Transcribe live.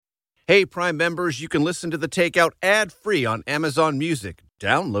Hey, Prime members, you can listen to The Takeout ad-free on Amazon Music.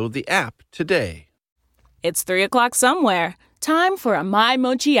 Download the app today. It's 3 o'clock somewhere. Time for a My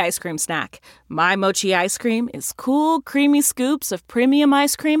Mochi ice cream snack. My Mochi ice cream is cool, creamy scoops of premium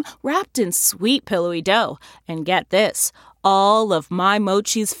ice cream wrapped in sweet, pillowy dough. And get this, all of My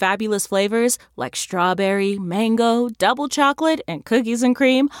Mochi's fabulous flavors, like strawberry, mango, double chocolate, and cookies and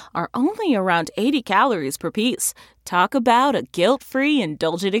cream, are only around 80 calories per piece. Talk about a guilt-free,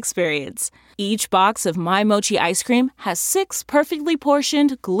 indulgent experience. Each box of My Mochi ice cream has 6 perfectly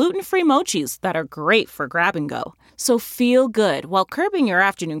portioned, gluten-free mochis that are great for grab and go. So feel good while curbing your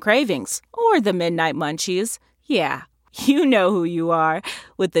afternoon cravings, or the midnight munchies. Yeah, you know who you are,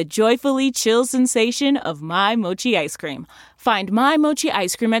 with the joyfully chill sensation of My Mochi ice cream. Find My Mochi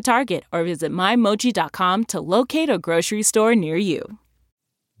ice cream at Target or visit MyMochi.com to locate a grocery store near you.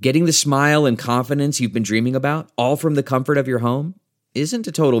 Getting the smile and confidence you've been dreaming about, all from the comfort of your home, isn't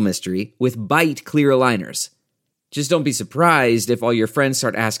a total mystery with Bite Clear Aligners. Just don't be surprised if all your friends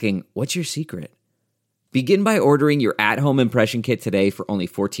start asking, "What's your secret?" Begin by ordering your at-home impression kit today for only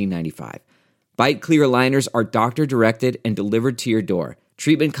 $14.95. Bite Clear Aligners are doctor-directed and delivered to your door.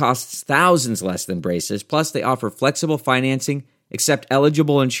 Treatment costs thousands less than braces, plus they offer flexible financing, accept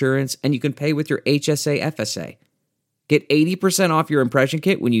eligible insurance, and you can pay with your HSA FSA. Get 80% off your impression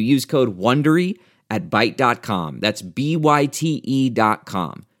kit when you use code WONDERY at Byte.com. That's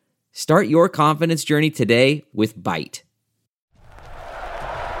BYTE.com. Start your confidence journey today with Byte.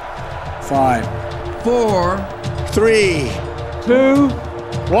 5, 4, 3, 2,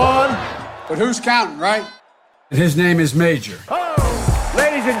 1. But who's counting, right? His name is Major. Oh,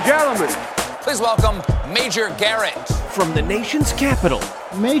 ladies and gentlemen, please welcome Major Garrett. From the nation's capital.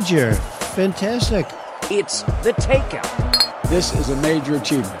 Major, fantastic. It's The Takeout. This is a major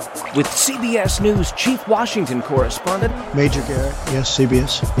achievement. With CBS News Chief Washington Correspondent Major Garrett, yes,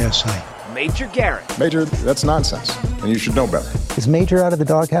 CBS, yes, hi. Major Garrett. Major, that's nonsense, and you should know better. Is Major out of the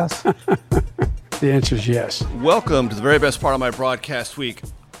doghouse? The answer is yes. Welcome to the very best part of my broadcast week.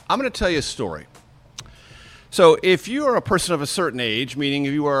 I'm going to tell you a story. So if you are a person of a certain age, meaning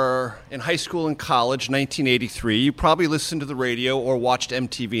if you were in high school and college, 1983, you probably listened to the radio or watched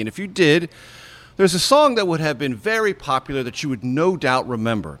MTV. And if you did, there's a song that would have been very popular that you would no doubt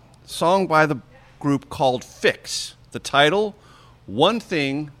remember. A song by the group called Fix. The title, One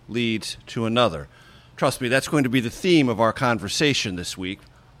Thing Leads to Another. Trust me, that's going to be the theme of our conversation this week.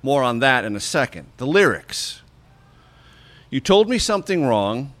 More on that in a second. The lyrics. You told me something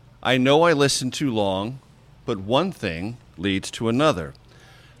wrong. I know I listened too long, but one thing leads to another.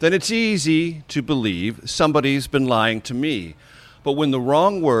 Then it's easy to believe somebody's been lying to me. But when the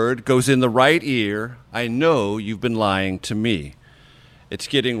wrong word goes in the right ear, I know you've been lying to me. It's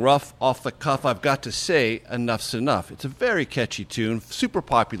getting rough off the cuff. I've got to say, enough's enough. It's a very catchy tune, super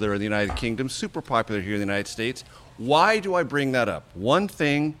popular in the United Kingdom, super popular here in the United States. Why do I bring that up? One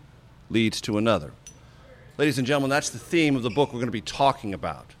thing leads to another. Ladies and gentlemen, that's the theme of the book we're going to be talking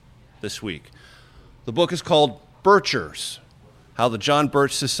about this week. The book is called Birchers, How the John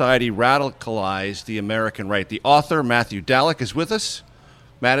Birch Society Radicalized the American Right. The author, Matthew Dallek, is with us.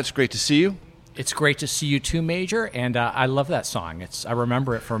 Matt, it's great to see you. It's great to see you too, Major, and I love that song. I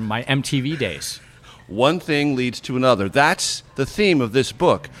remember it from my MTV days. One thing leads to another. That's the theme of this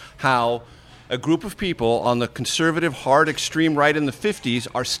book, how a group of people on the conservative, hard, extreme right in the 50s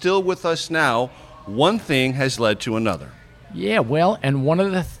are still with us now. One thing has led to another. Yeah, well, and one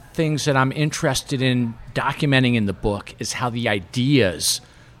of the things that I'm interested in documenting in the book is how the ideas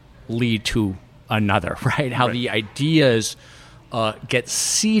lead to another, right? How the ideas get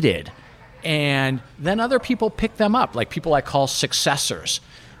seeded, and then other people pick them up, like people I call successors.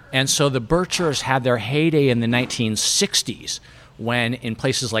 And so the Birchers had their heyday in the 1960s when in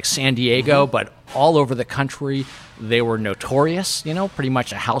places like San Diego, but all over the country, they were notorious, pretty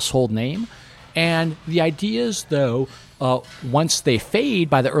much a household name. And the ideas, though, once they fade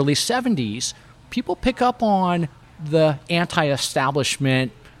by the early 70s, people pick up on the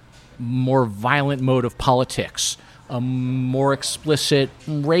anti-establishment, more violent mode of politics, more explicit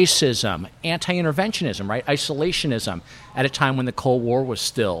racism, anti-interventionism, right? Isolationism at a time when the Cold War was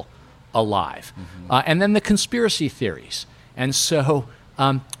still alive. And then the conspiracy theories. And so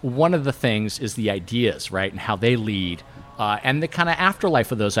one of the things is the ideas, right, and how they lead, and the kind of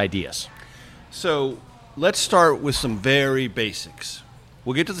afterlife of those ideas. So let's start with some very basics.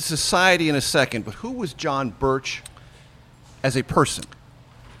 We'll get to the society in a second, but who was John Birch as a person?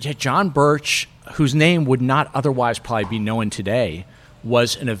 Yeah, John Birch, whose name would not otherwise probably be known today,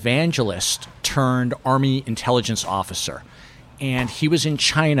 was an evangelist turned Army intelligence officer. And he was in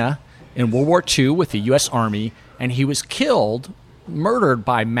China in World War II with the U.S. Army, and he was killed murdered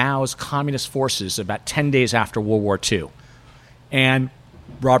by Mao's communist forces about 10 days after World War II. And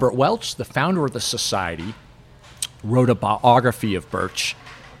Robert Welch, the founder of the society, wrote a biography of Birch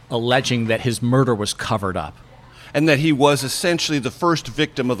alleging that his murder was covered up. And that he was essentially the first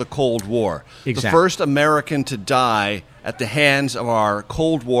victim of the Cold War. Exactly. The first American to die at the hands of our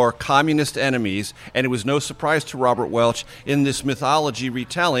Cold War communist enemies. And it was no surprise to Robert Welch in this mythology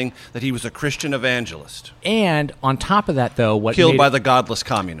retelling that he was a Christian evangelist. And on top of that, though, killed by the godless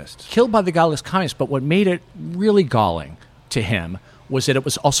communists. Killed by the godless communists. But what made it really galling to him was that it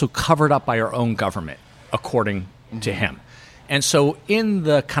was also covered up by our own government, according to him. And so in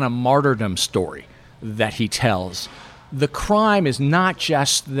the kind of martyrdom story that he tells, the crime is not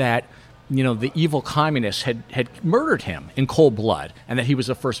just that, the evil communists had murdered him in cold blood and that he was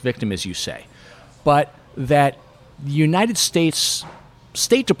the first victim, as you say, but that the United States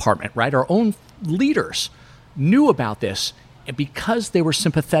State Department, right, our own leaders, knew about this, and because they were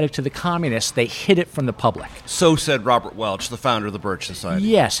sympathetic to the communists, they hid it from the public. So said Robert Welch, the founder of the Birch Society.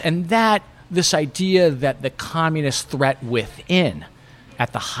 Yes, and this idea that the communist threat within,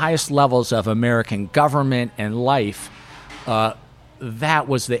 at the highest levels of American government and life, that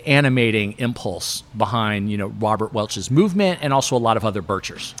was the animating impulse behind, Robert Welch's movement and also a lot of other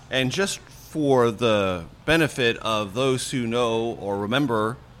Birchers. And just for the benefit of those who know or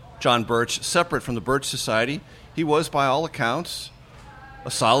remember John Birch, separate from the Birch Society, he was, by all accounts,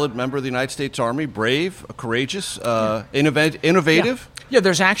 a solid member of the United States Army, brave, courageous, innovative. Yeah,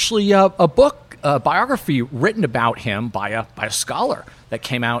 there's actually a book, a biography written about him by a scholar that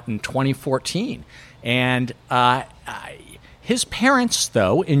came out in 2014. And his parents,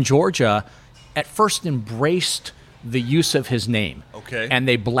 though, in Georgia, at first embraced the use of his name. Okay. And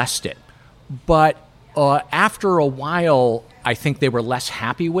they blessed it. But after a while, I think they were less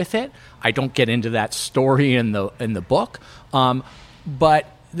happy with it. I don't get into that story in the book. But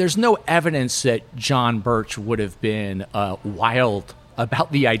there's no evidence that John Birch would have been wild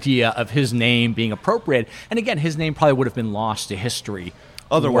about the idea of his name being appropriate. And again, his name probably would have been lost to history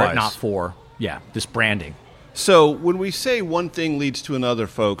otherwise, were it not for this branding. So when we say one thing leads to another,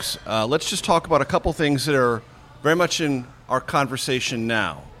 folks, let's just talk about a couple things that are very much in our conversation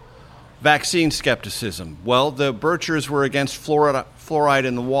now. Vaccine skepticism. Well, the Birchers were against fluoride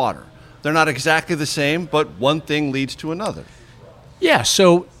in the water. They're not exactly the same, but one thing leads to another. Yeah,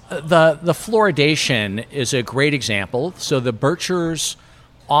 so the fluoridation is a great example. So the Birchers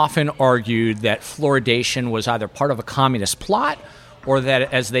often argued that fluoridation was either part of a communist plot or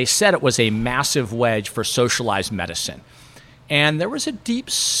that, as they said, it was a massive wedge for socialized medicine. And there was a deep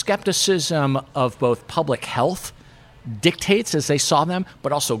skepticism of both public health dictates as they saw them,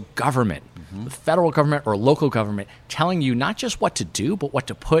 but also government, the federal government or local government, telling you not just what to do, but what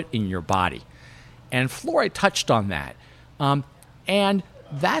to put in your body. And fluoride touched on that. And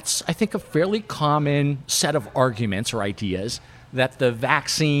that's, I think, a fairly common set of arguments or ideas that the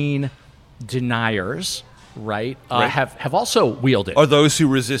vaccine deniers, right. have also wielded. Or those who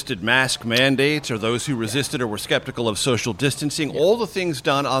resisted mask mandates, or those who resisted or were skeptical of social distancing, all the things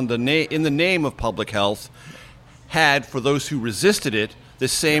done on in the name of public health had, for those who resisted it, the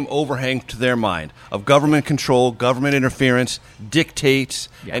same overhang to their mind of government control, government interference, dictates,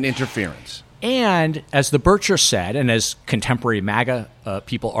 and interference. And as the Birchers said, and as contemporary MAGA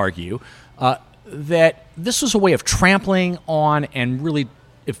people argue, that this was a way of trampling on and really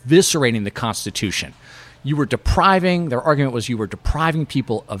eviscerating the Constitution. Their argument was you were depriving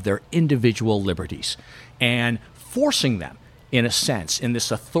people of their individual liberties and forcing them, in a sense, in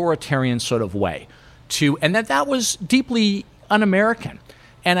this authoritarian sort of way, and that was deeply un-American.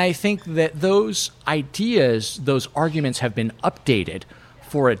 And I think that those ideas, those arguments have been updated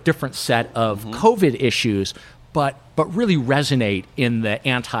for a different set of COVID issues, but really resonate in the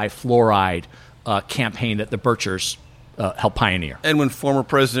anti-fluoride campaign that the Birchers helped pioneer. And when former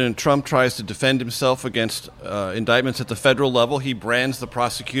President Trump tries to defend himself against indictments at the federal level, he brands the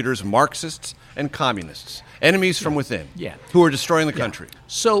prosecutors Marxists and communists, enemies from within, who are destroying the country.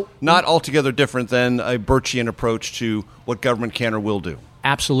 So not altogether different than a Birchian approach to what government can or will do.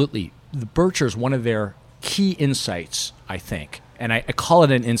 Absolutely. The Birchers, one of their key insights, I think, and I call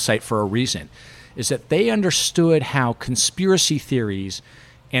it an insight for a reason, is that they understood how conspiracy theories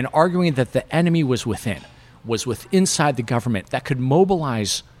and arguing that the enemy was inside the government, that could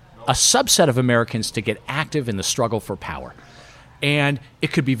mobilize a subset of Americans to get active in the struggle for power. And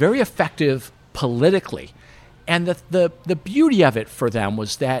it could be very effective politically. And the beauty of it for them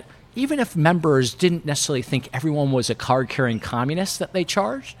was that even if members didn't necessarily think everyone was a card-carrying communist that they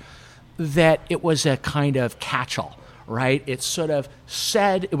charged, that it was a kind of catch-all, right? It sort of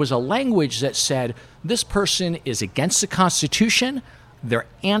said, it was a language that said, this person is against the Constitution, they're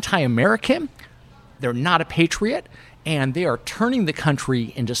anti-American, they're not a patriot, and they are turning the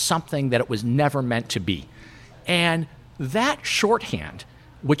country into something that it was never meant to be. And that shorthand,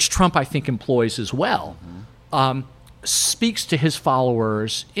 which Trump, I think, employs as well, speaks to his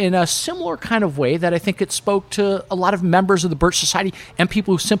followers in a similar kind of way that I think it spoke to a lot of members of the Birch Society and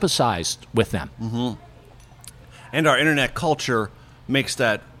people who sympathized with them. Mm-hmm. And our internet culture makes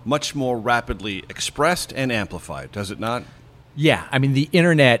that much more rapidly expressed and amplified, does it not? Yeah, I mean, the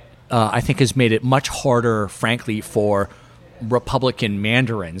internet, I think, has made it much harder, frankly, for Republican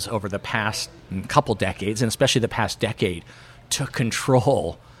mandarins over the past couple decades, and especially the past decade, to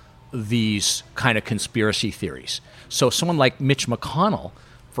control these kind of conspiracy theories. So someone like Mitch McConnell,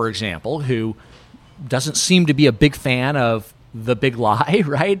 for example, who doesn't seem to be a big fan of the big lie,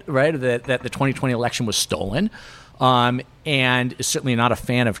 right? That the 2020 election was stolen, and is certainly not a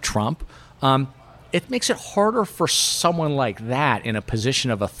fan of Trump. It makes it harder for someone like that in a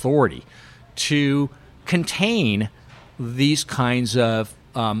position of authority to contain these kinds of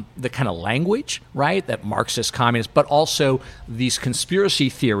the kind of language, right, that Marxist, communist, but also these conspiracy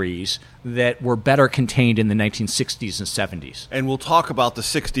theories that were better contained in the 1960s and 70s. And we'll talk about the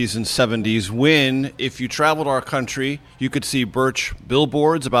 60s and 70s when, if you traveled our country, you could see Birch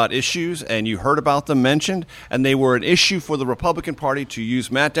billboards about issues, and you heard about them mentioned, and they were an issue for the Republican Party, to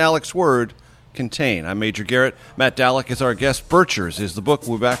use Matt Dallek's word, contain. I'm Major Garrett. Matt Dallek is our guest. Birchers is the book.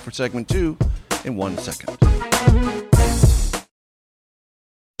 We'll be back for segment 2 in 1 second.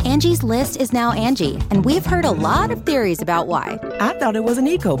 Angie's List is now Angie, and we've heard a lot of theories about why. I thought it was an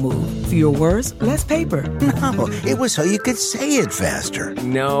eco move. Fewer words, less paper. No, it was so you could say it faster.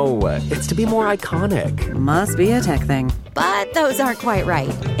 No, it's to be more iconic. Must be a tech thing. But those aren't quite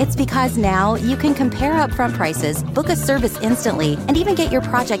right. It's because now you can compare upfront prices, book a service instantly, and even get your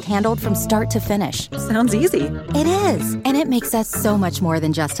project handled from start to finish. Sounds easy. It is, and it makes us so much more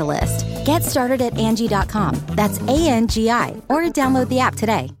than just a list. Get started at Angie.com. That's ANGI, or download the app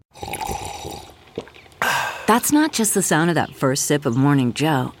today. That's not just the sound of that first sip of Morning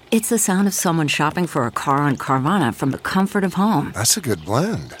Joe. It's the sound of someone shopping for a car on Carvana from the comfort of home. That's a good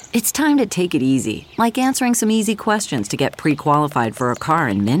blend. It's time to take it easy, like answering some easy questions to get pre-qualified for a car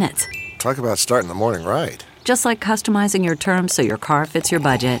in minutes. Talk about starting the morning right. Just like customizing your terms so your car fits your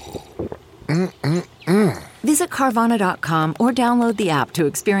budget. Visit Carvana.com or download the app to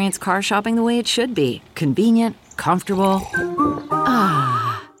experience car shopping the way it should be. Convenient, comfortable.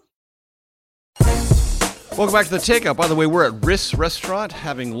 Welcome back to The Takeout. By the way, we're at Riss Restaurant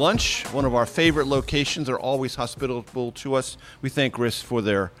having lunch. One of our favorite locations. They're always hospitable to us. We thank Riss for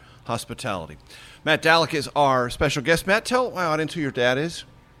their hospitality. Matt Dallek is our special guest. Matt, tell my audience who your dad is.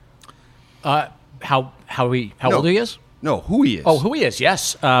 How old he is? No, who he is. Oh, who he is,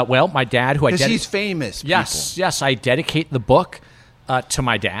 yes. Well, my dad, who I... Because he's famous, Yes, I dedicate the book to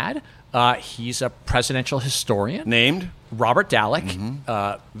my dad. He's a presidential historian. Named? Robert Dallek.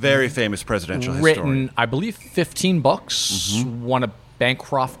 Mm-hmm. Very famous presidential historian. Written, I believe, 15 books, won a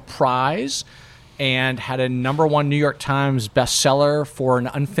Bancroft Prize, and had a #1 New York Times bestseller for An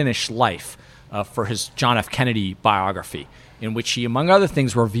Unfinished Life, for his John F. Kennedy biography, in which he, among other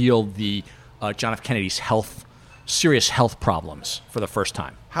things, revealed the John F. Kennedy's serious health problems for the first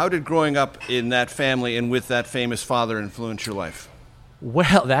time. How did growing up in that family and with that famous father influence your life?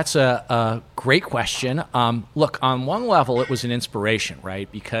 Well, that's a great question. Look, on one level, it was an inspiration,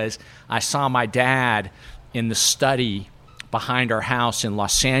 right? Because I saw my dad in the study behind our house in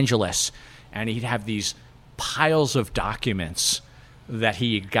Los Angeles, and he'd have these piles of documents that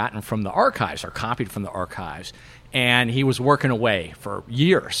he had gotten from the archives or copied from the archives, and he was working away for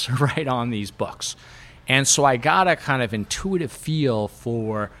years, right, on these books. And so I got a kind of intuitive feel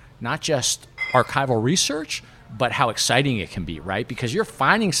for not just archival research, but how exciting it can be, right? Because you're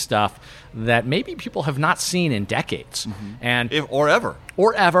finding stuff that maybe people have not seen in decades, or ever,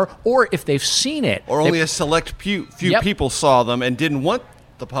 or if they've seen it, or only a select few people saw them and didn't want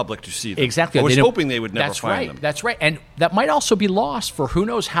the public to see them. Exactly, I was hoping they would never find them. That's right, and that might also be lost for who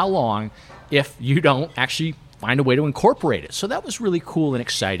knows how long if you don't actually find a way to incorporate it. So that was really cool and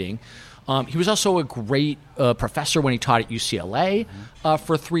exciting. He was also a great professor when he taught at UCLA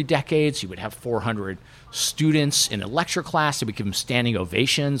for 3 decades. He would have 400 students in a lecture class. He would give them standing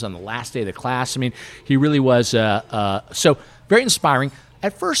ovations on the last day of the class. I mean, he really was so very inspiring.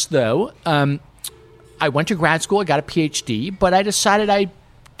 At first, though, I went to grad school. I got a PhD, but I decided I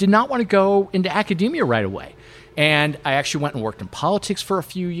did not want to go into academia right away. And I actually went and worked in politics for a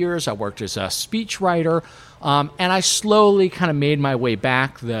few years. I worked as a speechwriter. And I slowly kind of made my way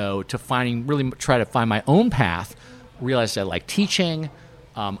back, though, to try to find my own path realized I liked teaching,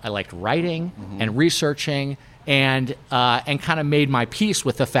 I liked writing and researching, and kind of made my peace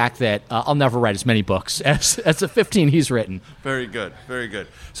with the fact that I'll never write as many books as the 15 he's written. Very good, very good.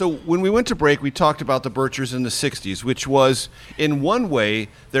 So when we went to break, we talked about the Birchers in the 60s, which was, in one way,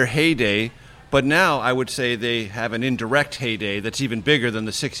 their heyday, but now I would say they have an indirect heyday that's even bigger than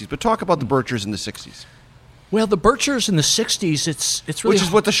the 60s. But talk about the Birchers in the 60s. Well, the Birchers in the 60s, it's really... Which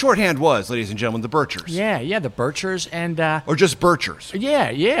is what the shorthand was, ladies and gentlemen, the Birchers. Yeah, the Birchers and... or just Birchers.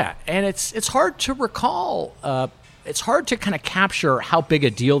 Yeah. And it's hard to recall. It's hard to kind of capture how big a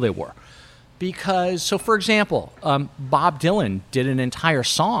deal they were. Because, so for example, Bob Dylan did an entire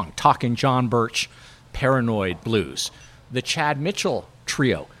song talking John Birch Paranoid Blues. The Chad Mitchell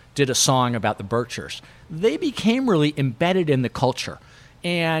Trio did a song about the Birchers. They became really embedded in the culture.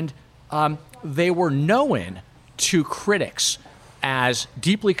 And... they were known to critics as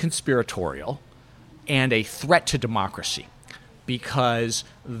deeply conspiratorial and a threat to democracy because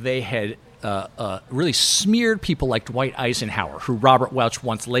they had really smeared people like Dwight Eisenhower, who Robert Welch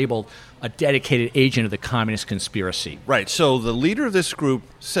once labeled a dedicated agent of the communist conspiracy. Right. So the leader of this group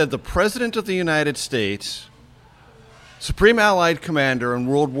said the President of the United States, Supreme Allied Commander in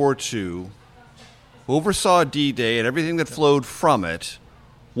World War II, who oversaw D-Day and everything that flowed from it,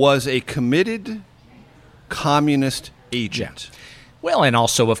 was a committed communist agent. Yeah. Well, and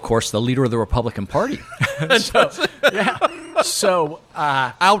also, of course, the leader of the Republican Party. So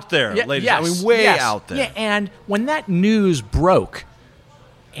out there, ladies. Yes, I mean, way out there. Yeah, and when that news broke,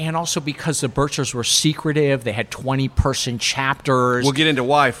 and also because the Birchers were secretive, they had 20-person chapters. We'll get into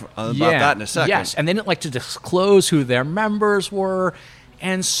why about that in a second. Yes, and they didn't like to disclose who their members were.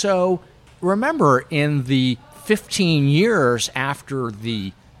 And so, remember, in the 15 years after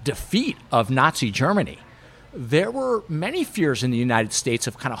the defeat of Nazi Germany, there were many fears in the United States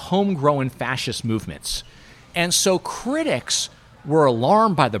of kind of homegrown fascist movements. And so critics were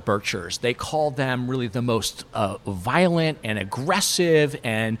alarmed by the Birchers. They called them really the most violent and aggressive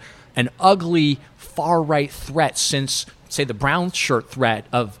and an ugly far-right threat since, say, the brown shirt threat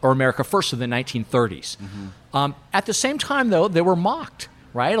or America First of the 1930s. At the same time, though, they were mocked,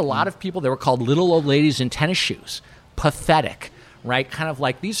 right? A lot of people, they were called little old ladies in tennis shoes, pathetic, right? Kind of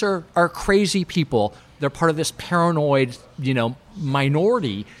like, these are crazy people. They're part of this paranoid,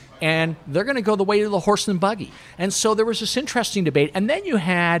 minority, and they're going to go the way of the horse and buggy. And so there was this interesting debate. And then you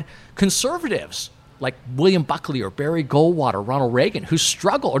had conservatives like William Buckley or Barry Goldwater, Ronald Reagan, who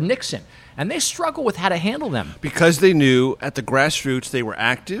struggle, or Nixon, and they struggle with how to handle them. Because they knew at the grassroots they were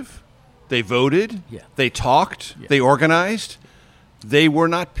active, they voted, they talked, they organized. They were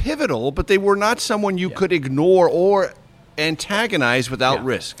not pivotal, but they were not someone you could ignore or antagonize without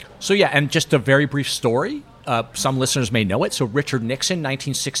risk. So, and just a very brief story. Some listeners may know it. So Richard Nixon,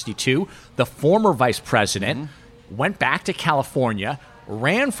 1962, the former vice president, went back to California,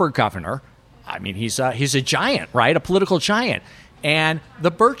 ran for governor. I mean, he's a giant, right? A political giant. And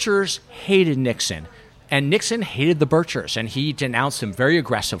the Birchers hated Nixon. And Nixon hated the Birchers, and he denounced them very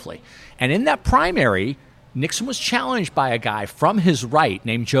aggressively. And in that primary, Nixon was challenged by a guy from his right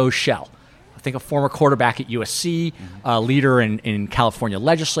named Joe Schell. I think a former quarterback at USC, a leader in California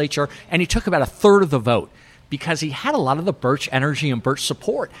legislature, and he took about a third of the vote because he had a lot of the Birch energy and Birch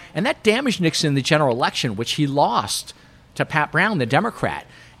support. And that damaged Nixon in the general election, which he lost to Pat Brown, the Democrat.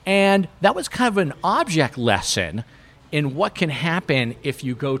 And that was kind of an object lesson in what can happen if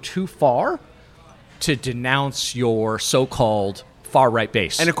you go too far to denounce your so-called far-right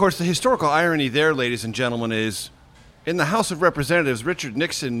base. And, of course, the historical irony there, ladies and gentlemen, is in the House of Representatives, Richard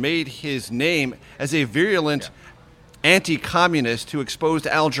Nixon made his name as a virulent anti-communist who exposed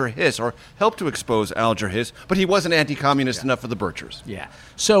Alger Hiss, or helped to expose Alger Hiss, but he wasn't anti-communist enough for the Birchers. Yeah.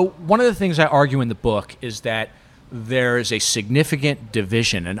 So one of the things I argue in the book is that there is a significant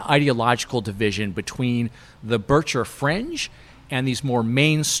division, an ideological division between the Bircher fringe and these more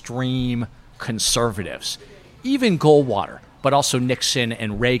mainstream conservatives. Even Goldwater, but also Nixon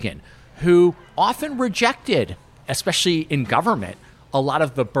and Reagan, who often rejected, especially in government, a lot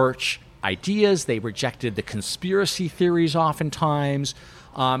of the Birch ideas. They rejected the conspiracy theories oftentimes,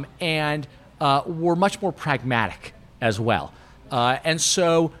 and were much more pragmatic as well. And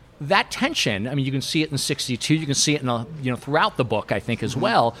so that tension, I mean, you can see it in 62, you can see it in throughout the book, I think, as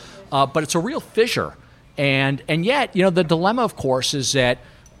well, but it's a real fissure. And yet, the dilemma, of course, is that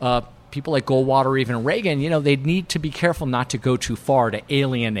people like Goldwater, even Reagan, they need to be careful not to go too far to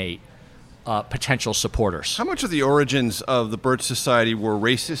alienate potential supporters. How much of the origins of the Birch Society were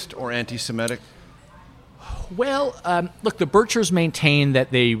racist or anti-Semitic? Well, look, the Birchers maintained that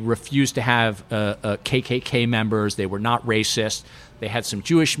they refused to have KKK members. They were not racist. They had some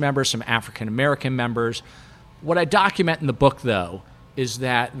Jewish members, some African-American members. What I document in the book, though, is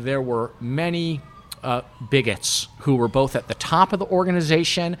that there were many bigots who were both at the top of the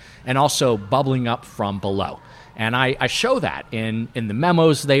organization and also bubbling up from below. And I show that in the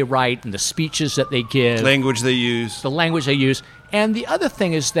memos they write and the speeches that they give. The language they use. And the other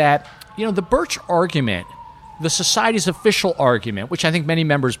thing is that, the Birch argument, the Society's official argument, which I think many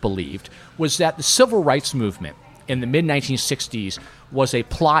members believed, was that the civil rights movement in the mid-1960s was a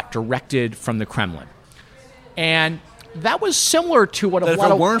plot directed from the Kremlin. And that was similar to what if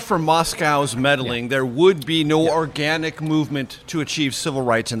it weren't for Moscow's meddling, there would be no organic movement to achieve civil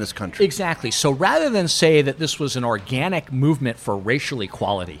rights in this country. Exactly. So rather than say that this was an organic movement for racial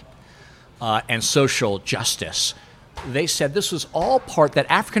equality and social justice, they said this was all part that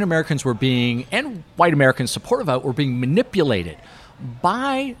African Americans were being, and white Americans supportive of it, were being manipulated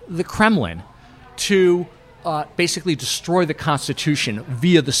by the Kremlin to basically destroy the Constitution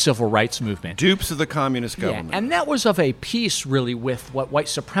via the civil rights movement. Dupes of the communist government. Yeah, and that was of a piece, really, with what white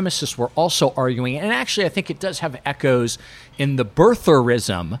supremacists were also arguing. And actually, I think it does have echoes in the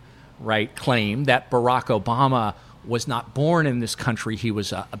birtherism, claim that Barack Obama was not born in this country. He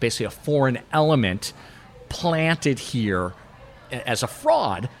was basically a foreign element planted here as a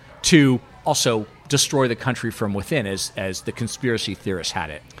fraud to also destroy the country from within, as the conspiracy theorists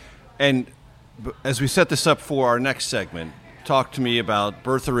had it. And as we set this up for our next segment, talk to me about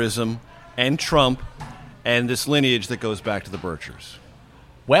birtherism and Trump and this lineage that goes back to the Birchers.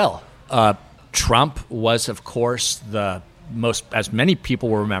 Well, Trump was, of course, the most, as many people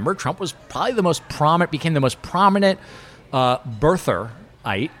will remember, Trump was probably became the most prominent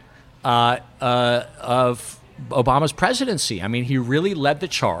birtherite of Obama's presidency. I mean, he really led the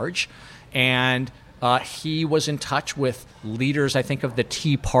charge, and he was in touch with leaders, I think, of the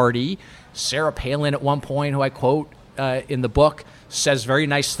Tea Party. Sarah Palin, at one point, who I quote in the book, says very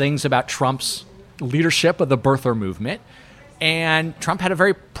nice things about Trump's leadership of the birther movement. And Trump had a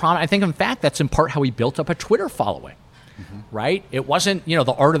very prominent, I think, in fact, that's in part how he built up a Twitter following, right? It wasn't,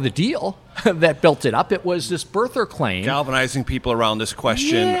 the art of the deal that built it up. It was this birther claim. Galvanizing people around this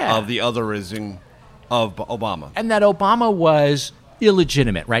question of the otherism of Obama. And that Obama was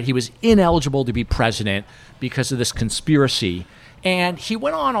illegitimate, right? He was ineligible to be president because of this conspiracy. And he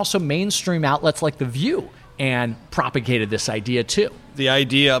went on also mainstream outlets like The View and propagated this idea too. The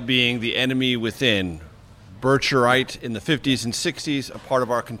idea being the enemy within. Bircherite in the 50s and 60s, a part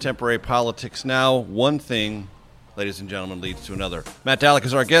of our contemporary politics now. One thing, ladies and gentlemen, leads to another. Matt Dallek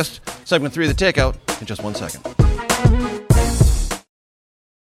is our guest. Segment 3 of The Takeout in just 1 second.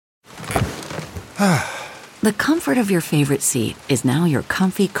 The comfort of your favorite seat is now your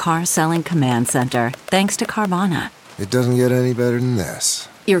comfy car-selling command center, thanks to Carvana. It doesn't get any better than this.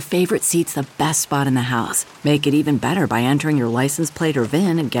 Your favorite seat's the best spot in the house. Make it even better by entering your license plate or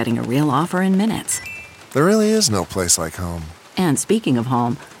VIN and getting a real offer in minutes. There really is no place like home. And speaking of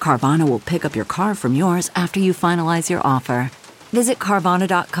home, Carvana will pick up your car from yours after you finalize your offer. Visit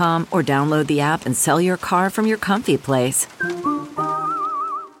Carvana.com or download the app and sell your car from your comfy place.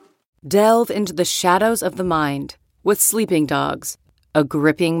 Delve into the shadows of the mind with Sleeping Dogs, a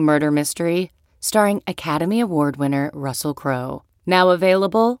gripping murder mystery starring Academy Award winner Russell Crowe. Now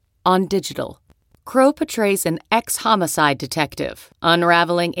available on digital. Crowe portrays an ex-homicide detective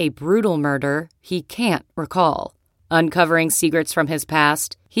unraveling a brutal murder he can't recall. Uncovering secrets from his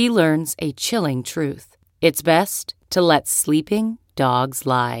past, he learns a chilling truth. It's best to let sleeping dogs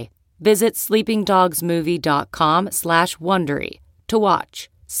lie. Visit sleepingdogsmovie.com/Wondery to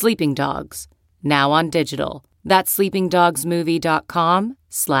watch Sleeping Dogs, now on digital. That's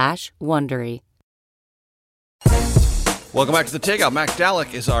sleepingdogsmovie.com/Wondery. Welcome back to The Takeout. Mac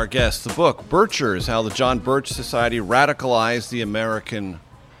Dallek is our guest. The book, Birchers, How the John Birch Society Radicalized the American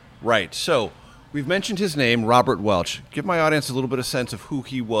Right. So, we've mentioned his name, Robert Welch. Give my audience a little bit of sense of who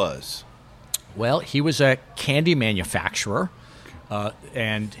he was. Well, he was a candy manufacturer,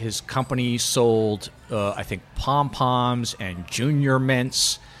 and his company sold, I think, pom-poms and junior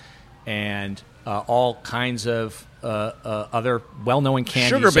mints and all kinds of other well-known candies.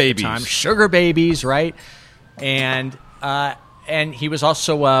 Sugar babies. At the time. Sugar babies, right? And he was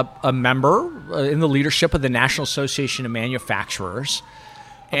also a member in the leadership of the National Association of Manufacturers.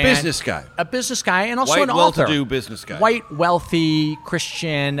 A business guy, and also white, an author. well-to-do business guy. White, wealthy,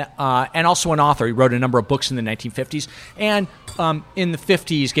 Christian, and also an author. He wrote a number of books in the 1950s. And in the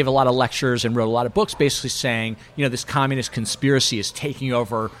 50s, gave a lot of lectures and wrote a lot of books basically saying, this communist conspiracy is taking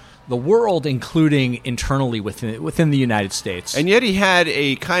over the world, including internally within the United States. And yet he had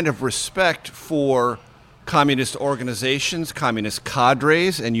a kind of respect for communist organizations, communist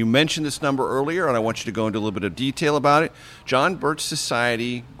cadres, and you mentioned this number earlier, and I want you to go into a little bit of detail about it. John Birch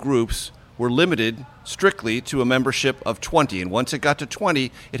Society groups were limited strictly to a membership of 20. And once it got to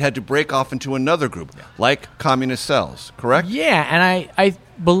 20, it had to break off into another group, like communist cells, correct? Yeah, and I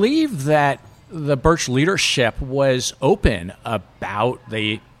believe that the Birch leadership was open about,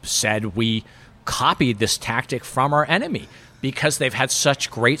 they said, we copied this tactic from our enemy because they've had such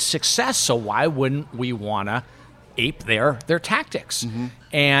great success, so why wouldn't we want to ape their tactics? Mm-hmm.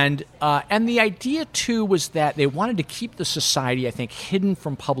 And the idea, too, was that they wanted to keep the society, I think, hidden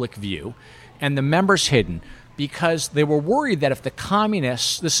from public view and the members hidden because they were worried that if the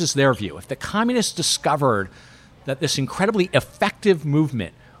communists, this is their view, if the communists discovered that this incredibly effective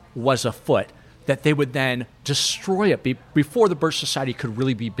movement was afoot, that they would then destroy it before the Birch Society could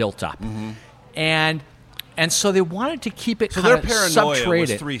really be built up. Mm-hmm. And so they wanted to keep it kind of subtraded. So their paranoia was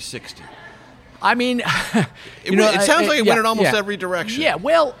 360. I mean, it sounds like it went in almost every direction. Yeah,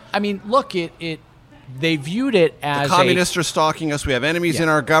 well, I mean, look, they viewed it as the communists are stalking us. We have enemies in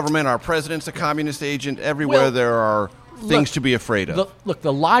our government. Our president's a communist agent. Everywhere there are things to be afraid of. Look,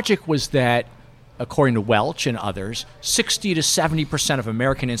 the logic was that, according to Welch and others, 60 to 70% of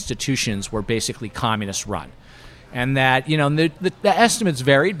American institutions were basically communist-run. And that, the estimates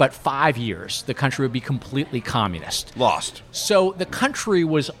varied, but 5 years, the country would be completely communist. Lost. So the country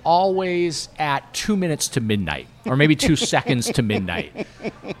was always at 2 minutes to midnight, or maybe 2 seconds to midnight.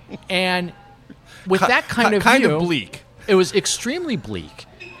 And with that kind of view, bleak. It was extremely bleak.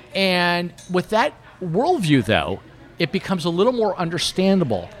 And with that worldview, though, it becomes a little more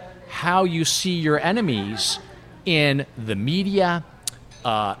understandable how you see your enemies in the media,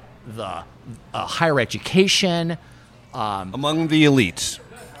 the higher education, among the elites,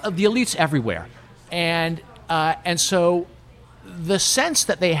 everywhere, and so the sense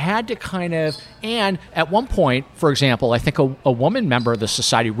that they had to kind of, and at one point, for example, I think a woman member of the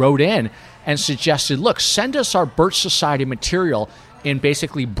society wrote in and suggested, look, send us our Birch Society material in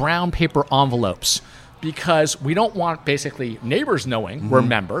basically brown paper envelopes because we don't want basically neighbors knowing we're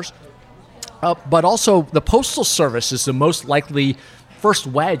members, but also the Postal Service is the most likely first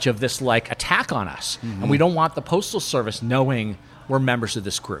wedge of this attack on us, and we don't want the Postal Service knowing we're members of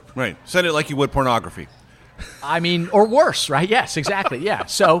this group. Right. Send it like you would pornography. I mean, or worse, right? Yes, exactly. Yeah.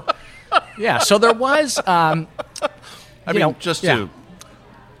 So there was, to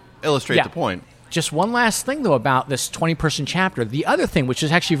illustrate the point. Just one last thing, though, about this 20-person chapter. The other thing, which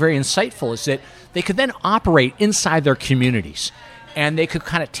is actually very insightful, is that they could then operate inside their communities. And they could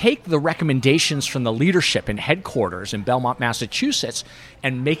kind of take the recommendations from the leadership in headquarters in Belmont, Massachusetts,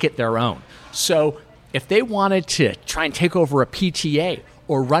 and make it their own. So if they wanted to try and take over a PTA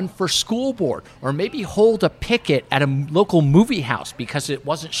or run for school board or maybe hold a picket at a local movie house because it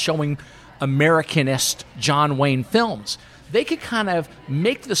wasn't showing Americanist John Wayne films, they could kind of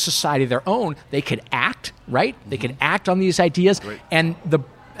make the society their own. They could act, right? They could act on these ideas. Right. And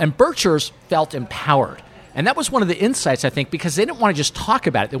Birchers felt empowered. And that was one of the insights, I think, because they didn't want to just talk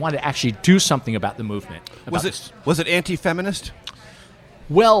about it. They wanted to actually do something about the movement. Was it anti-feminist?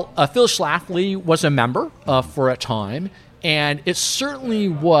 Well, Phyllis Schlafly was a member for a time, and it certainly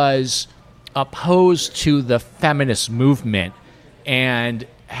was opposed to the feminist movement and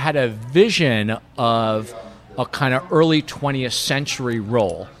had a vision of a kind of early 20th century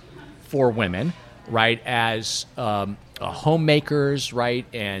role for women, right, as homemakers, right,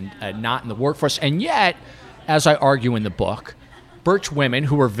 and not in the workforce. And yet, as I argue in the book, Birch women,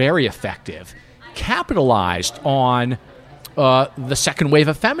 who were very effective, capitalized on the second wave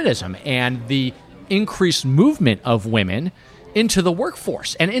of feminism and the increased movement of women into the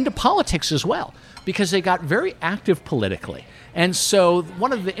workforce and into politics as well, because they got very active politically. And so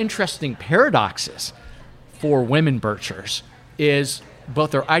one of the interesting paradoxes for women Birchers is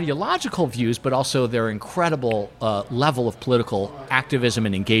both their ideological views, but also their incredible level of political activism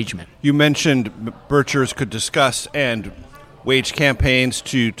and engagement. You mentioned Birchers could discuss and wage campaigns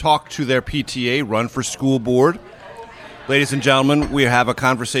to talk to their PTA, run for school board. Ladies and gentlemen, we have a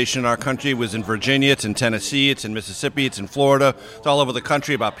conversation in our country. It was in Virginia, it's in Tennessee, it's in Mississippi, it's in Florida. It's all over the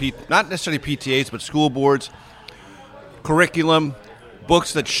country about not necessarily PTAs, but school boards, curriculum,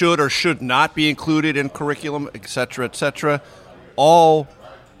 books that should or should not be included in curriculum, etc., etc., all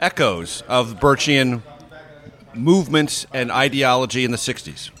echoes of Birchian movements and ideology in the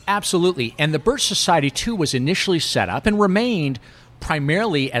 60s. Absolutely. And the Birch Society, too, was initially set up and remained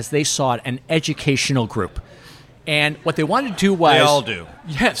primarily, as they saw it, an educational group. And what they wanted to do was... They all do.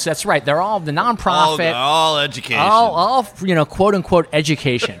 Yes, that's right. They're all the nonprofit. All education. All quote-unquote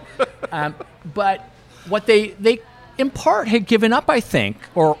education. But what they in part had given up, I think,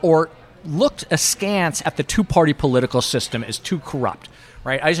 or looked askance at the two-party political system as too corrupt,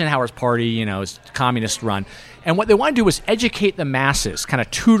 right? Eisenhower's party, is communist run. And what they wanted to do was educate the masses, kind of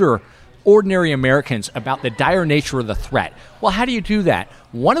tutor ordinary Americans about the dire nature of the threat. Well, how do you do that?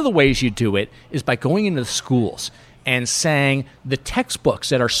 One of the ways you do it is by going into the schools and saying the textbooks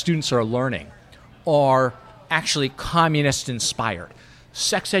that our students are learning are actually communist-inspired.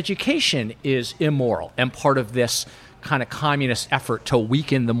 Sex education is immoral and part of this kind of communist effort to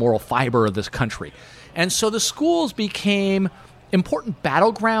weaken the moral fiber of this country. And so the schools became important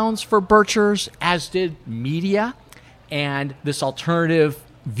battlegrounds for Birchers, as did media and this alternative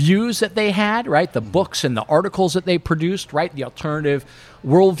views that they had, right? The books and the articles that they produced, right? The alternative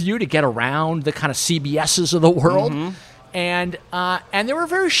worldview to get around the kind of CBSs of the world. Mm-hmm. And they were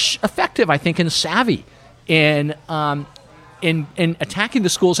very effective, I think, and savvy in attacking the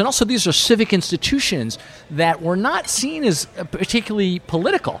schools. And also these are civic institutions that were not seen as particularly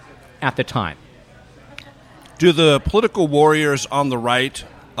political at the time. Do the political warriors on the right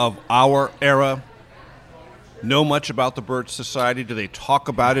of our era know much about the Birch Society? Do they talk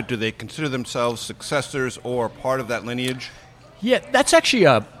about it? Do they consider themselves successors or part of that lineage? Yeah, that's actually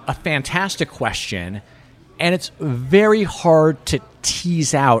a fantastic question, and it's very hard to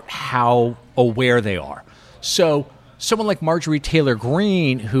tease out how aware they are. So someone like Marjorie Taylor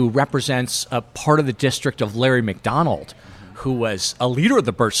Greene, who represents a part of the district of Larry McDonald, who was a leader of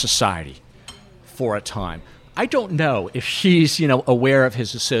the Birch Society for a time, I don't know if she's, aware of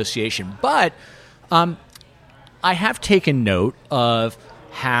his association, but I have taken note of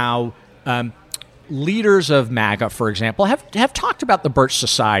how leaders of MAGA, for example, have talked about the Birch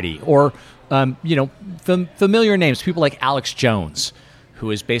Society, or familiar names, people like Alex Jones, who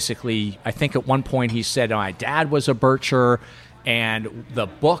is basically, I think at one point he said, my dad was a Bircher, and the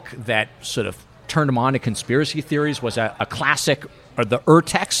book that sort of turned him on to conspiracy theories was a classic, or the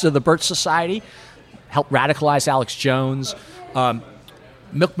text of the Birch Society, helped radicalize Alex Jones.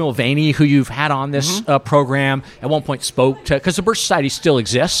 Mick Mulvaney, who you've had on this program, at one point spoke to, because the Birch Society still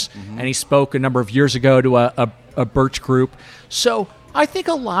exists, and he spoke a number of years ago to a Birch group. So I think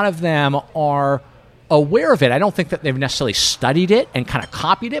a lot of them are aware of it. I don't think that they've necessarily studied it and kind of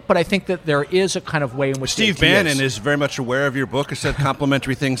copied it, but I think that there is a kind of way in which Steve Bannon is very much aware of your book, has said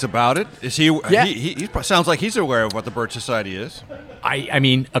complimentary things about it. Is he? Yeah. He sounds like he's aware of what the Birch Society is. I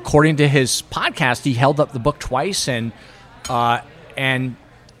mean, according to his podcast, he held up the book twice and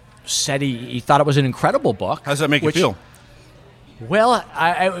said he thought it was an incredible book. How does that make you feel? Well,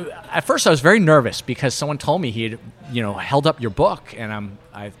 I at first I was very nervous because someone told me he had, held up your book, and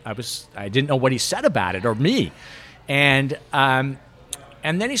I didn't know what he said about it or me, and then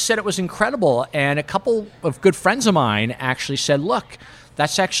he said it was incredible, and a couple of good friends of mine actually said, look,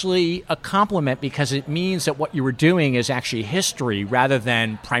 that's actually a compliment because it means that what you were doing is actually history rather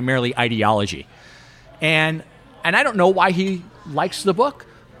than primarily ideology, and I don't know why he likes the book,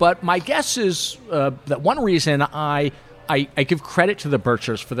 but my guess is that one reason I give credit to the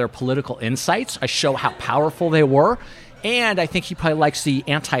Birchers for their political insights. I show how powerful they were. And I think he probably likes the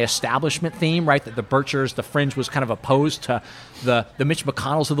anti-establishment theme, right? That the Birchers, the fringe, was kind of opposed to the Mitch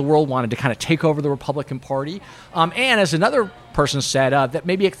McConnells of the world, wanted to kind of take over the Republican Party. And as another person said, that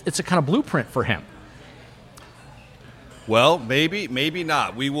maybe it's a kind of blueprint for him. Well, maybe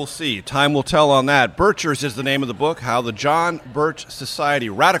not. We will see. Time will tell on that. Birchers is the name of the book, How the John Birch Society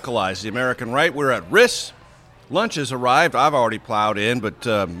Radicalized the American Right. We're at RIS. Lunch has arrived. I've already plowed in, but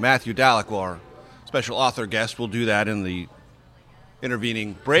Matthew Dallek, our special author guest, will do that in the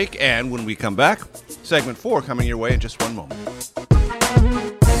intervening break. And when we come back, segment 4 coming your way in just one moment.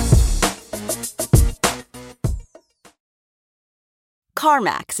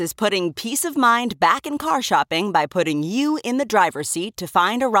 CarMax is putting peace of mind back in car shopping by putting you in the driver's seat to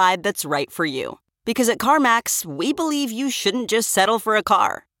find a ride that's right for you. Because at CarMax, we believe you shouldn't just settle for a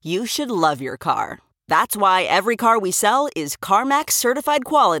car. You should love your car. That's why every car we sell is CarMax certified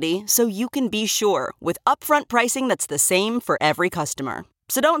quality, so you can be sure with upfront pricing that's the same for every customer.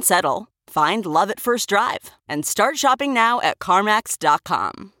 So don't settle. Find love at first drive and start shopping now at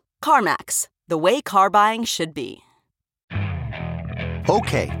CarMax.com. CarMax, the way car buying should be.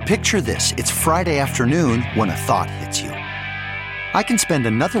 Okay, picture this. It's Friday afternoon when a thought hits you. I can spend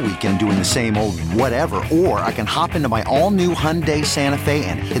another weekend doing the same old whatever, or I can hop into my all-new Hyundai Santa Fe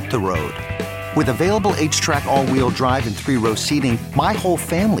and hit the road. With available H-Track all-wheel drive and 3-row seating, my whole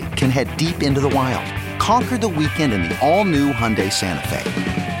family can head deep into the wild. Conquer the weekend in the all-new Hyundai Santa Fe.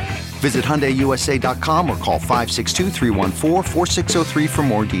 Visit HyundaiUSA.com or call 562-314-4603 for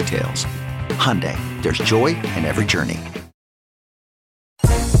more details. Hyundai, there's joy in every journey.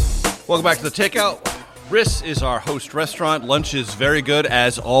 Welcome back to The Takeout. RIS is our host restaurant. Lunch is very good,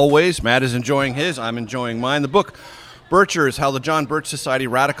 as always. Matt is enjoying his. I'm enjoying mine. The book, Birchers, How the John Birch Society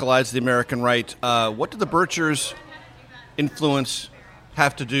Radicalized the American Right. What did the Birchers' influence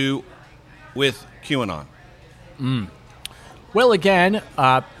have to do with QAnon? Well, again,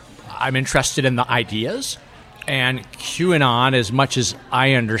 I'm interested in the ideas, and QAnon, as much as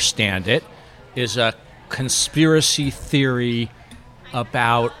I understand it, is a conspiracy theory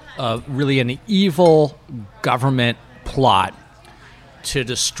about really an evil government plot to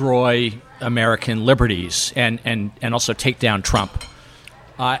destroy American liberties and also take down Trump.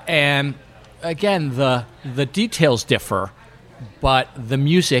 And again, the details differ, but the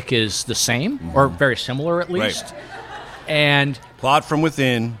music is the same, or very similar at least. Right. And plot from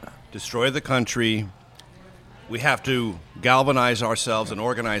within, destroy the country. We have to galvanize ourselves and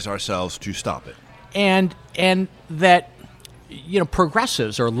organize ourselves to stop it. And that,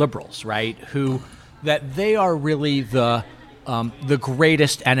 progressives or liberals, right, that they are really the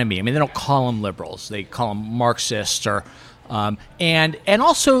greatest enemy. I mean, they don't call them liberals; they call them Marxists, or and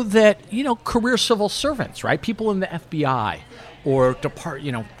also that career civil servants, right, people in the FBI or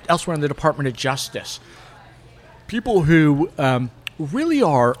elsewhere in the Department of Justice, people who really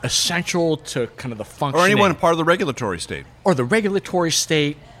are essential to kind of the functioning, or anyone part of the regulatory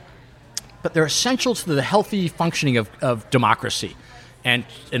state, but they're essential to the healthy functioning of democracy and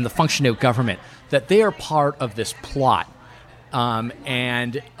the functioning of government, that they are part of this plot.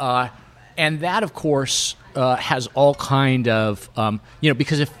 And that, of course, has all kind of,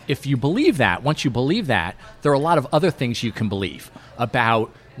 because if you believe that, once you believe that, there are a lot of other things you can believe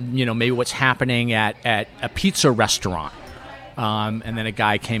about, maybe what's happening at a pizza restaurant. And then a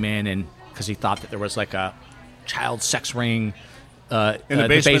guy came in and because he thought that there was like a child sex ring in the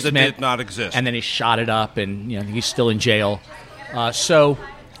basement that did not exist. And then he shot it up, and he's still in jail. So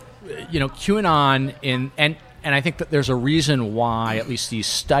QAnon and I think that there's a reason why at least these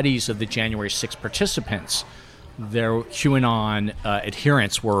studies of the January 6th participants, their QAnon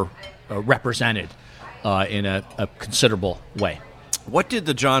adherents were represented in a considerable way. What did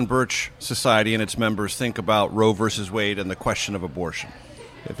the John Birch Society and its members think about Roe versus Wade and the question of abortion,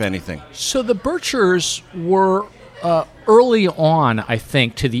 if anything? So the Birchers were early on, I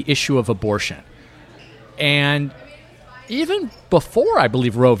think, to the issue of abortion. And even before, I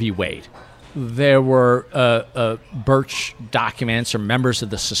believe, Roe v. Wade, there were Birch documents or members of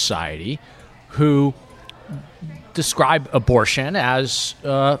the society who describe abortion as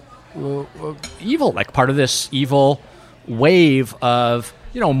evil, like part of this evil wave of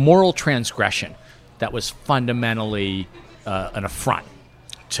moral transgression that was fundamentally an affront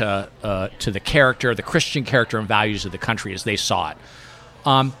to the character, the Christian character and values of the country as they saw it.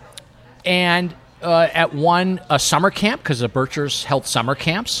 And at a summer camp, because the Birchers held summer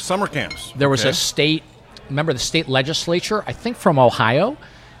camps. There was a state legislature, I think from Ohio,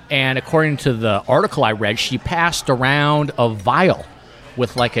 and according to the article I read, she passed around a vial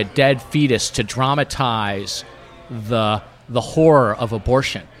with like a dead fetus to dramatize the horror of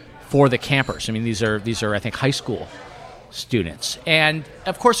abortion for the campers. I mean, these are I think high school students, and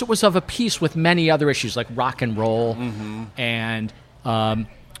of course it was of a piece with many other issues like rock and roll and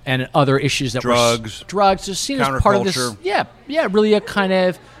other issues that drugs are seen as part of this. Really a kind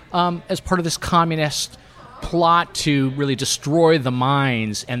of as part of this communist plot to really destroy the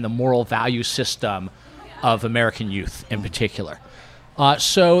minds and the moral value system of American youth in particular.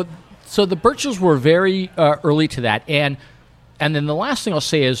 So the Birchers were very early to that, and then the last thing I'll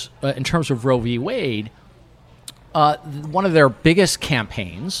say is in terms of Roe v. Wade, one of their biggest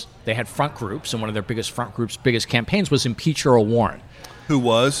campaigns, they had front groups, and one of their biggest campaigns was impeach Earl Warren. Who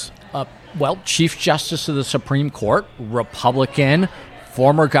was? Chief Justice of the Supreme Court, Republican,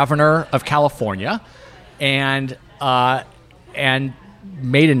 former governor of California, and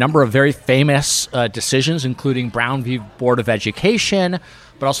made a number of very famous decisions, including Brown v. Board of Education,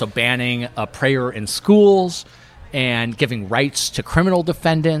 but also banning prayer in schools and giving rights to criminal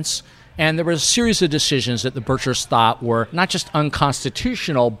defendants. And there was a series of decisions that the Birchers thought were not just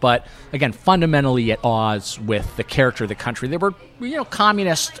unconstitutional, but, again, fundamentally at odds with the character of the country. They were,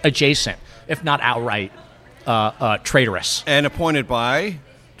 communist adjacent, if not outright traitorous. And appointed by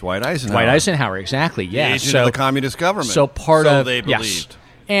Dwight Eisenhower. Dwight Eisenhower, exactly, yeah. The agent of the communist government. So they believed. Yes.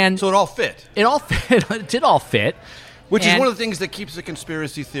 And so it all fit. It did all fit. Which is one of the things that keeps the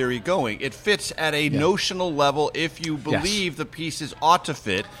conspiracy theory going. It fits at a notional level if you believe the pieces ought to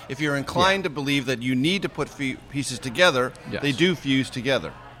fit. If you're inclined to believe that you need to put pieces together, they do fuse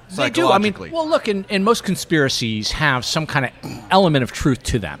together. They do. I mean, well, look, in most conspiracies have some kind of element of truth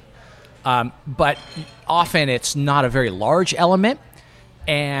to them. But often it's not a very large element.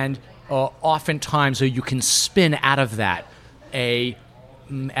 And oftentimes you can spin out of that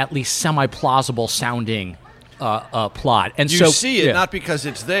at least semi-plausible sounding plot. And you see it not because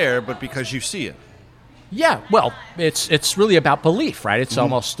it's there, but because you see it. Yeah, well, it's really about belief, right? It's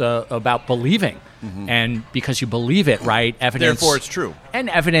almost about believing. And because you believe it, right, evidence... Therefore, it's true. And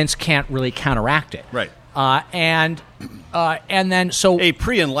evidence can't really counteract it. Right. And then so... A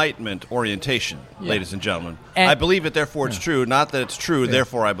pre-Enlightenment orientation, ladies and gentlemen. I believe it, therefore it's true. Not that it's true,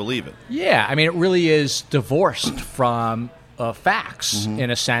 therefore I believe it. Yeah, I mean, it really is divorced from facts,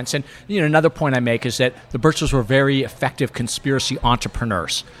 in a sense. And another point I make is that the Birchers were very effective conspiracy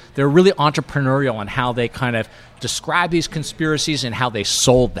entrepreneurs. They're really entrepreneurial in how they kind of describe these conspiracies and how they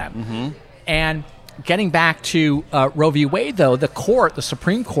sold them. And getting back to Roe v. Wade, though, the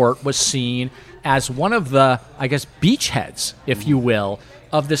Supreme Court was seen as one of the, I guess, beachheads, if you will,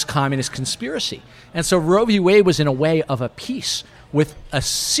 of this communist conspiracy. And so Roe v. Wade was in a way of a peace with a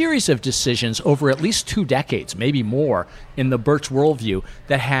series of decisions over at least 2 decades, maybe more, in the Birch worldview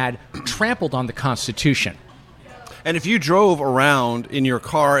that had trampled on the Constitution. And if you drove around in your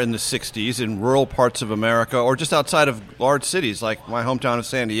car in the 60s in rural parts of America or just outside of large cities like my hometown of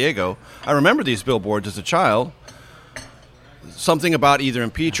San Diego, I remember these billboards as a child. Something about either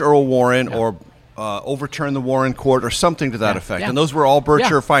impeach Earl Warren or overturn the Warren court or something to that effect. And those were all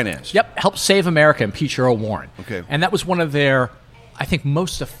Bircher financed. Yep, help save America, impeach Earl Warren. Okay. And that was one of their, I think,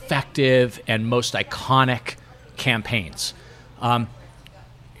 most effective and most iconic campaigns.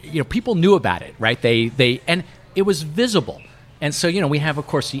 People knew about it, right? And it was visible. And so, we have, of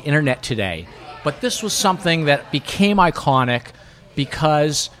course, the internet today. But this was something that became iconic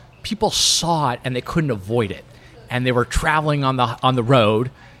because people saw it and they couldn't avoid it. And they were traveling on the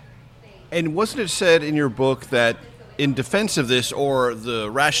road. And wasn't it said in your book that in defense of this, or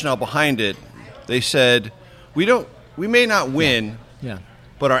the rationale behind it, they said, we may not win,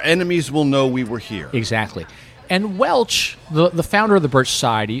 but our enemies will know we were here. Exactly. And Welch, the founder of the Birch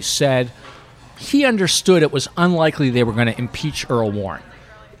Society, said he understood it was unlikely they were going to impeach Earl Warren.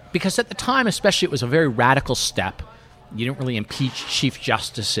 Because at the time, especially, it was a very radical step. You didn't really impeach chief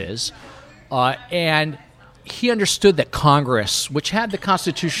justices. And he understood that Congress, which had the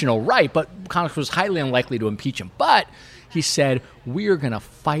constitutional right, but Congress was highly unlikely to impeach him. But he said, we're going to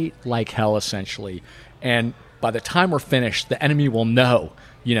fight like hell, essentially. And by the time we're finished, the enemy will know,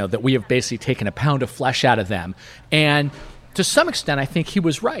 that we have basically taken a pound of flesh out of them. And to some extent, I think he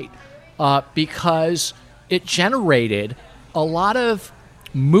was right. Because it generated a lot of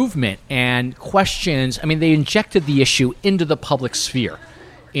movement and questions. I mean, they injected the issue into the public sphere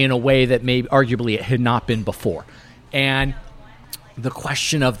in a way that maybe arguably it had not been before. And the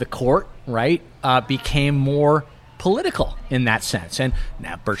question of the court, right, became more political in that sense. And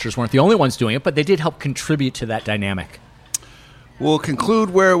now Birchers weren't the only ones doing it, but they did help contribute to that dynamic. We'll conclude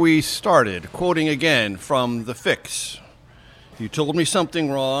where we started, quoting again from The Fix. You told me something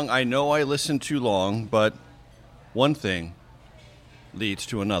wrong. I know I listened too long, but one thing leads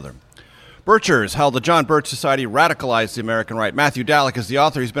to another. Birchers, How the John Birch Society Radicalized the American Right. Matthew Dallek is the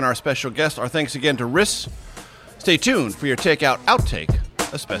author. He's been our special guest. Our thanks again to Riss. Stay tuned for your Takeout Outtake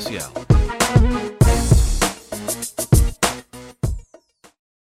Especial.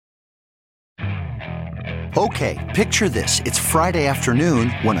 Okay, picture this. It's Friday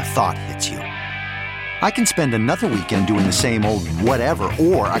afternoon when a thought hits you. I can spend another weekend doing the same old whatever,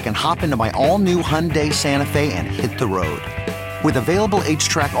 or I can hop into my all-new Hyundai Santa Fe and hit the road. With available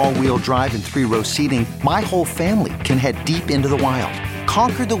H-Track all-wheel drive and 3-row seating, my whole family can head deep into the wild.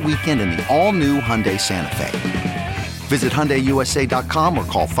 Conquer the weekend in the all-new Hyundai Santa Fe. Visit HyundaiUSA.com or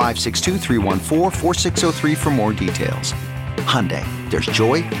call 562-314-4603 for more details. Hyundai, there's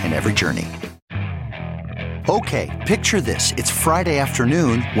joy in every journey. Okay, picture this. It's Friday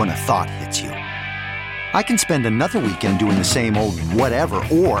afternoon when a thought hits you. I can spend another weekend doing the same old whatever,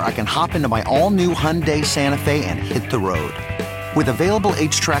 or I can hop into my all-new Hyundai Santa Fe and hit the road. With available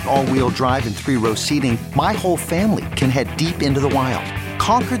H-Track all-wheel drive and 3-row seating, my whole family can head deep into the wild.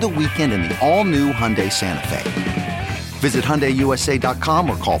 Conquer the weekend in the all-new Hyundai Santa Fe. Visit HyundaiUSA.com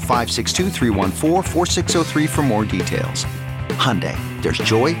or call 562-314-4603 for more details. Hyundai, there's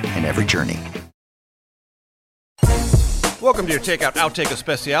joy in every journey. Welcome to your Takeout Outtake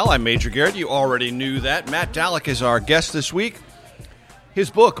Especial. I'm Major Garrett. You already knew that. Matt Dallek is our guest this week.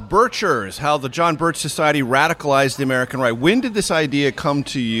 His book, Birchers, How the John Birch Society Radicalized the American Right. When did this idea come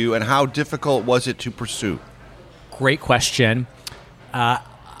to you, and how difficult was it to pursue? Great question.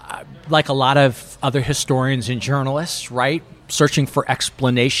 Like a lot of other historians and journalists, right, searching for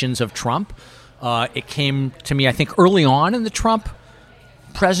explanations of Trump. It came to me, I think, early on in the Trump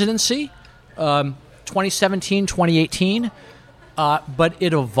presidency. 2017, 2018, but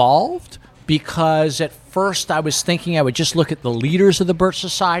it evolved because at first I was thinking I would just look at the leaders of the Birch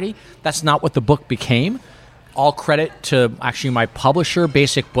Society. That's not what the book became. All credit to actually my publisher,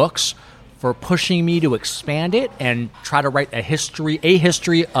 Basic Books, for pushing me to expand it and try to write a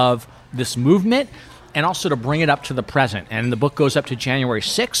history of this movement, and also to bring it up to the present. And the book goes up to January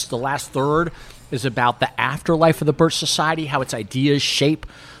 6th. The last third is about the afterlife of the Birch Society, how its ideas shape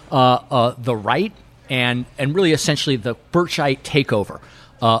the right, and really essentially the Birchite takeover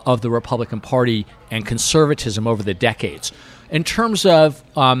of the Republican Party and conservatism over the decades. In terms of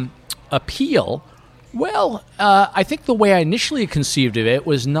appeal, well, I think the way I initially conceived of it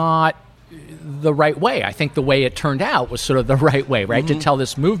was not the right way. I think the way it turned out was sort of the right way, right, to tell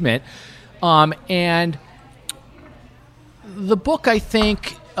this movement. And the book, I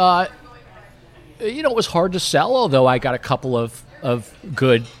think, it was hard to sell, although I got a couple of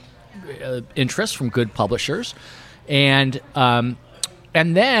good interest from good publishers. And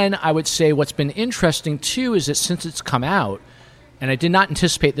then I would say what's been interesting, too, is that since it's come out, and I did not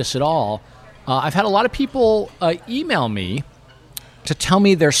anticipate this at all, I've had a lot of people email me to tell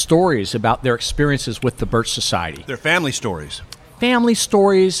me their stories about their experiences with the Birch Society. Their family stories. Family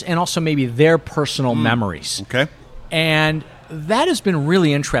stories, and also maybe their personal memories. Okay. And that has been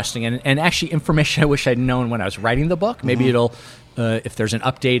really interesting, and actually information I wish I'd known when I was writing the book. Maybe it'll, if there's an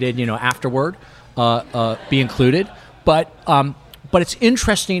updated, afterword, be included. But it's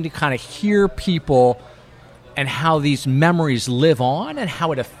interesting to kind of hear people and how these memories live on and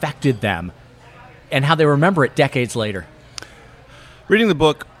how it affected them and how they remember it decades later. Reading the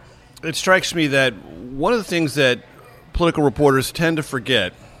book, it strikes me that one of the things that political reporters tend to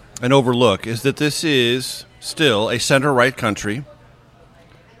forget and overlook is that this is still a center-right country,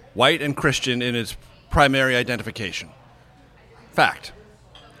 white and Christian in its primary identification. Fact.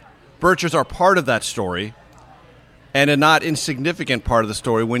 Birchers are part of that story, and a not insignificant part of the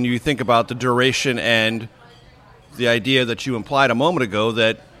story when you think about the duration and the idea that you implied a moment ago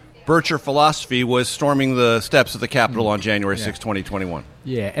that Bircher philosophy was storming the steps of the Capitol on January 6, 2021.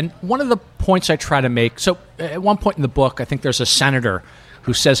 Yeah, and one of the points I try to make, so at one point in the book, I think there's a senator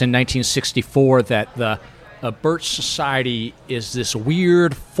who says in 1964 that the Birch Society is this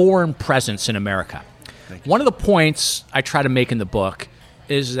weird foreign presence in America. One of the points I try to make in the book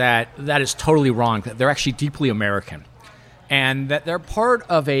is that is totally wrong, that they're actually deeply American, and that they're part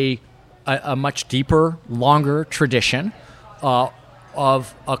of a much deeper, longer tradition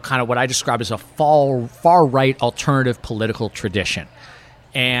of a kind of what I describe as a far-right alternative political tradition.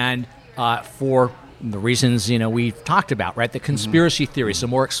 And for the reasons, we've talked about, right? The conspiracy theories, the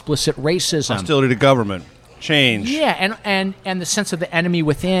more explicit racism. Hostility to government, change. Yeah, and the sense of the enemy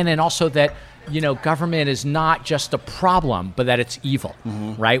within, and also that, government is not just a problem, but that it's evil,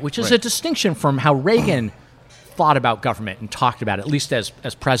 right? Which is a distinction from how Reagan thought about government and talked about it, at least as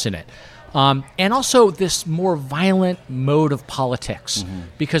president. And also this more violent mode of politics,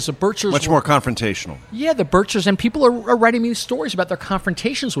 because the Birchers much more confrontational. Yeah, the Birchers, and people are writing me stories about their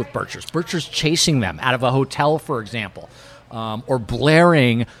confrontations with Birchers. Birchers chasing them out of a hotel, for example, or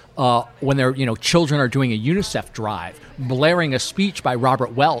blaring when their children are doing a UNICEF drive, blaring a speech by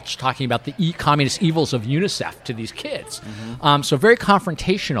Robert Welch talking about the communist evils of UNICEF to these kids. So very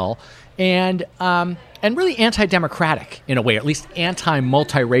confrontational. And really anti-democratic in a way, or at least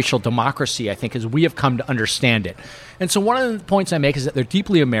anti-multiracial democracy, I think, as we have come to understand it. And so one of the points I make is that they're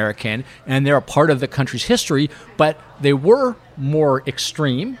deeply American, and they're a part of the country's history, but they were more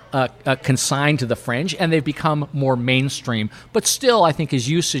extreme, consigned to the fringe, and they've become more mainstream. But still, I think, as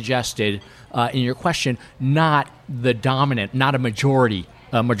you suggested in your question, not the dominant, not a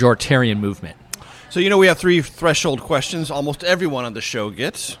majoritarian movement. So, we have 3 threshold questions almost everyone on the show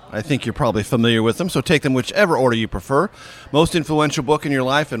gets. I think you're probably familiar with them, so take them whichever order you prefer. Most influential book in your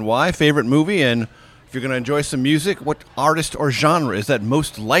life and why? Favorite movie? And if you're going to enjoy some music, what artist or genre is that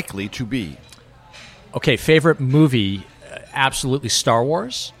most likely to be? Okay, favorite movie, absolutely Star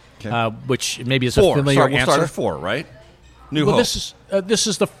Wars, which maybe is a familiar answer. We'll start at 4, right? New Hope. This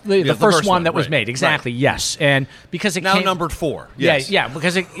is the first one that was made. Exactly. Right. Yes, and because it now numbered 4. Yes. Yeah.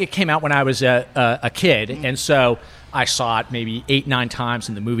 Because it came out when I was a kid, and so I saw it maybe 8-9 times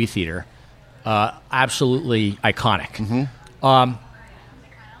in the movie theater. Absolutely iconic.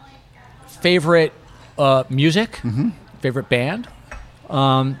 Favorite music. Favorite band.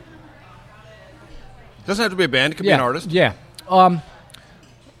 Doesn't have to be a band. It could be an artist. Yeah. Or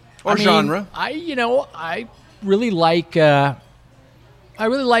genre. I really like.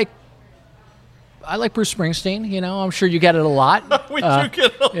 I like Bruce Springsteen. I'm sure you get it a lot. We do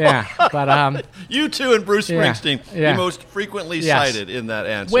get it a lot. Yeah, but you too and Bruce Springsteen, the most frequently cited in that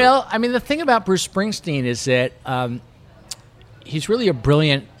answer. Well, the thing about Bruce Springsteen is that he's really a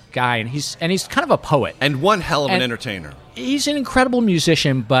brilliant guy, and he's kind of a poet and one hell of an entertainer. He's an incredible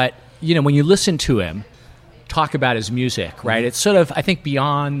musician, but when you listen to him talk about his music, right? It's sort of, I think,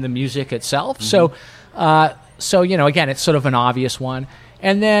 beyond the music itself. Mm-hmm. So again, it's sort of an obvious one.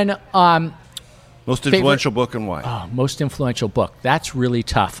 And then most influential book and why? Oh, most influential book. That's really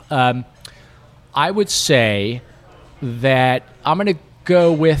tough. I would say that I'm going to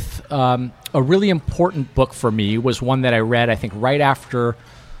go with a really important book for me was one that I read, I think, right after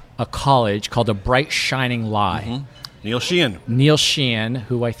college called A Bright Shining Lie. Mm-hmm. Neil Sheehan,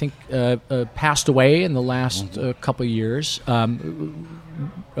 who I think passed away in the last couple of years.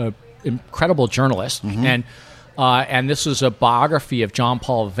 Incredible journalist. Mm-hmm. And this was a biography of John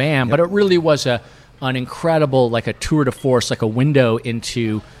Paul Van, but it really was an incredible, like a tour de force, like a window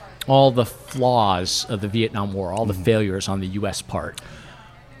into all the flaws of the Vietnam War, all the failures on the U.S. part.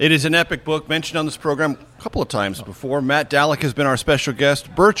 It is an epic book mentioned on this program a couple of times before. Matt Dallek has been our special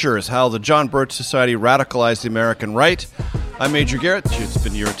guest. Birchers, How the John Birch Society Radicalized the American Right. I'm Major Garrett. It's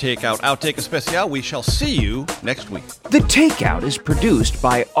been your Takeout Outtake Especial. We shall see you next week. The Takeout is produced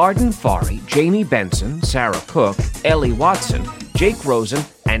by Arden Fari, Jamie Benson, Sarah Cook, Ellie Watson, Jake Rosen,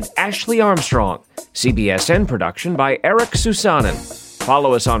 and Ashley Armstrong. CBSN production by Eric Susanen.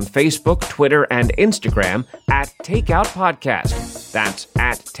 Follow us on Facebook, Twitter, and Instagram at Takeout Podcast. That's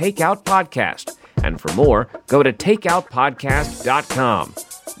at Takeout Podcast. And for more, go to takeoutpodcast.com.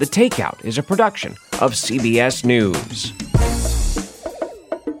 The Takeout is a production of CBS News.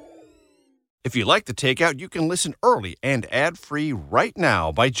 If you like The Takeout, you can listen early and ad-free right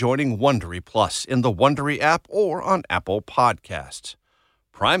now by joining Wondery Plus in the Wondery app or on Apple Podcasts.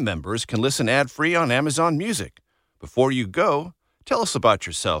 Prime members can listen ad-free on Amazon Music. Before you go, tell us about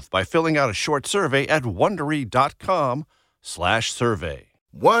yourself by filling out a short survey at Wondery.com/survey.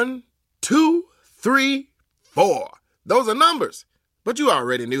 1, 2, 3, 4. Those are numbers. But you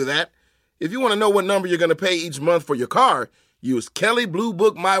already knew that. If you want to know what number you're going to pay each month for your car, use Kelley Blue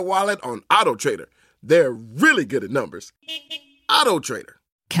Book My Wallet on AutoTrader. They're really good at numbers. AutoTrader.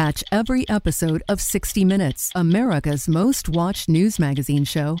 Catch every episode of 60 Minutes, America's most watched news magazine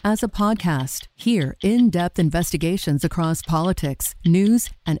show, as a podcast. Hear in-depth investigations across politics, news,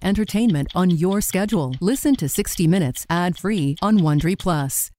 and entertainment on your schedule. Listen to 60 Minutes ad-free on Wondery Plus.